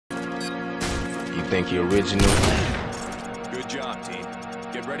think you're original? Good job, team.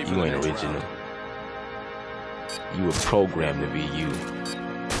 Get ready for You the ain't next original. round. You were programmed to be you.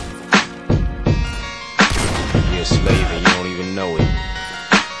 You're a slave and you don't even know it.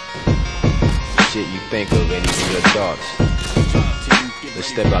 Shit you think of ain't even your thoughts. Let's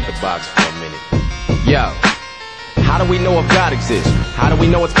step out the box for a minute. Yo, how do we know if God exists? How do we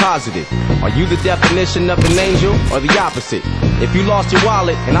know it's positive? Are you the definition of an angel or the opposite? If you lost your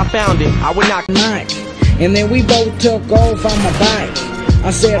wallet and I found it, I would not. Mike, and then we both took off on my bike.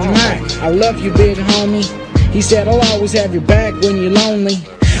 I said, Mike, I love you, big homie. He said, I'll always have your back when you're lonely.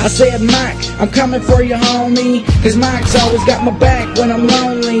 I said, Mike, I'm coming for you, homie. Cause Mike's always got my back when I'm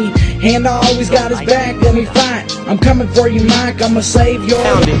lonely. And I always got his back when we fight. I'm coming for you, Mike, I'ma save your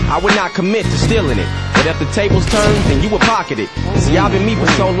Found it, I would not commit to stealing it. But if the tables turn, then you would pocket it. See, I've been me for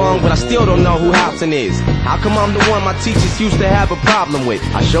so long, but I still don't know who Hobson is. How come I'm the one my teachers used to have a problem with?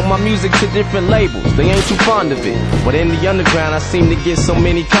 I show my music to different labels, they ain't too fond of it. But in the underground, I seem to get so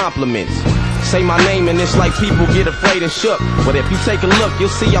many compliments. Say my name and it's like people get afraid and shook. But if you take a look, you'll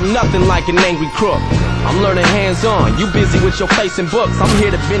see I'm nothing like an angry crook. I'm learning hands-on, you busy with your face and books. I'm here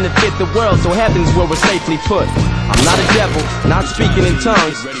to benefit the world, so heaven's where we're safely put. I'm not a devil, not speaking in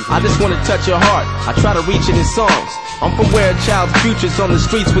tongues. I just want to touch your heart, I try to reach it in songs. I'm from where a child's future's on the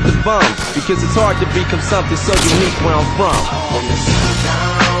streets with the bums. Because it's hard to become something so unique where I'm from. When the sun's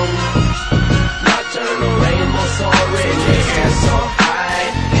down, nocturnal rainbow soaring, the air so high,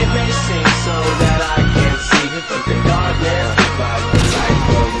 it may seem so that I can't see it, but the darkness provides the light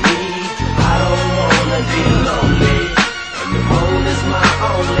for me. I don't wanna be lonely, and the moon is my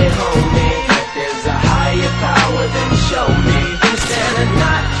only homie. If there's a higher power, then show me instead of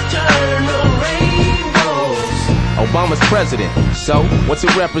nocturnal rainbows. Obama's president, so what's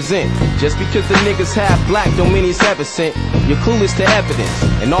it represent? Just because the niggas half black don't mean he's ever sent. You're clueless to evidence,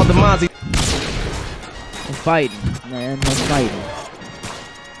 and all the minds I'm fighting, man, I'm fighting.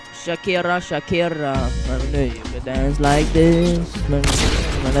 Shakira, Shakira, you can dance like this. When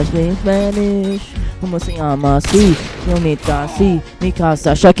I speak Spanish, como se llama así? Yo me casi, mi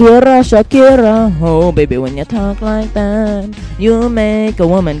casa. Shakira, Shakira, oh baby, when you talk like that, you make a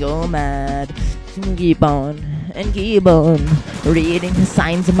woman go mad. Keep on and keep on reading the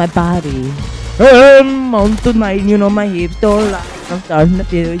signs of my body. On tonight, you know my hips don't lie. I'm starting to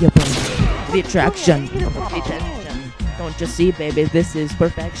feel your pain. The attraction, the tension. Don't you see, baby, this is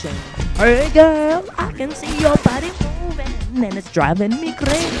perfection. Hey girl, I can see your body moving, and it's driving me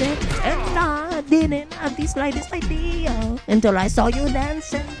crazy. And I didn't have the slightest idea until I saw you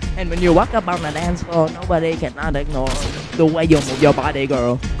dancing. And when you walk up on the dance floor, nobody cannot ignore the way you move your body,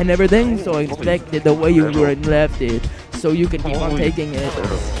 girl. And everything's so expected, the way you left it, so you can keep on taking it.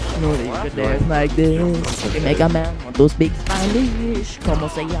 You know that you could dance like this. You make a man want to speak Spanish. Como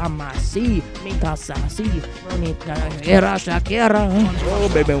se llama así? Mi casa así. Bonita Shakira, Shakira. Oh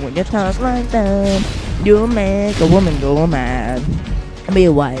baby, when you talk like that, you make a woman go mad. Be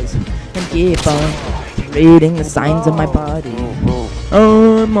wise and keep on reading the signs of my body.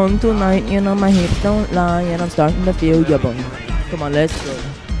 Oh, I'm on tonight, you know my hips don't lie, and I'm starting to feel your bone. Come on, let's go.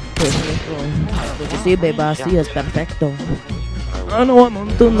 Let's go. Don't you see, baby, I see it's perfecto. I know I'm on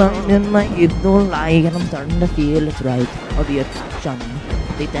tonight, and my hips don't lie, and I'm starting to feel it's right. Oh, the attraction,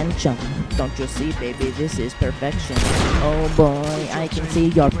 the tension. Don't you see, baby, this is perfection. Oh boy, I can see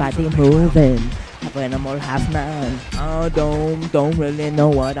your body moving. Half animal, half man. I don't really know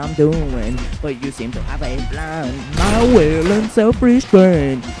what I'm doing, but you seem to have a plan. My will and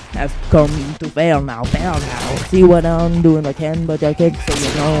self-restraint have come to fail now, fail now. See what I'm doing, I can, but I can't, so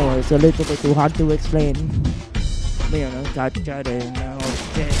you know it's a little bit too hard to explain. You know, catch it now.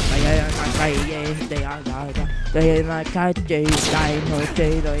 I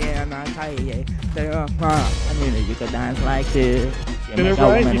mean, you could dance like this. You make a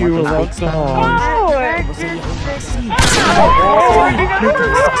woman want to speak Spanish.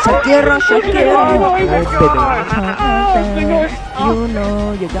 Shakira, Shakira. You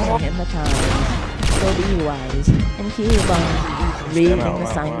know you gotta hypnotize. So be wise and keep on reading the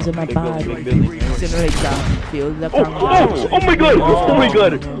signs of my body. Feel the oh my god! Oh my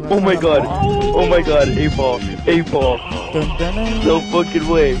god! Oh my god! Oh my god! A-ball! A-ball! No fucking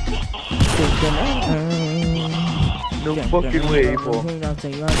way! No fucking way, A-ball!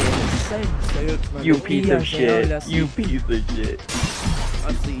 You piece of shit! You piece of shit!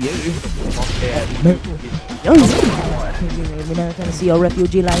 We're not gonna see a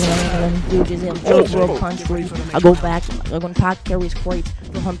refugee like refugees in third world country. I go back, I'm gonna pack carries crates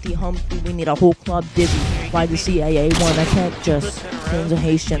for Humpty Humpty. We need a whole club dizzy. Why the CIA one? I can't just Queens and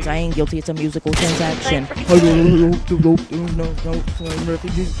Haitians. I ain't guilty, it's a musical transaction.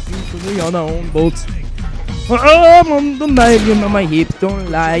 Refugees on our own boats. I'm on the night, you know my hips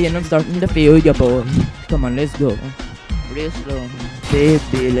don't lie, and I'm starting to feel your boy. Come on, let's go. Real slow,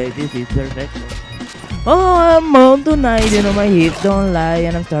 baby, like this is perfect. Oh, I'm on tonight, you know my hips don't lie,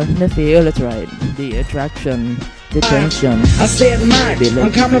 and I'm starting to feel it's right. The attraction, the tension. I said, Mike,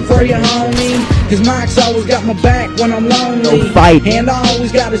 I'm coming for you, homie. Cause Mike's always got my back when I'm lonely. No fight. And I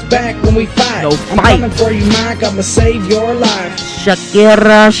always got his back when we fight. No I'm fight. coming for you, Mike. I'ma save your life.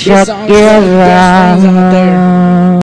 Shakira, This song's for the best friends out there.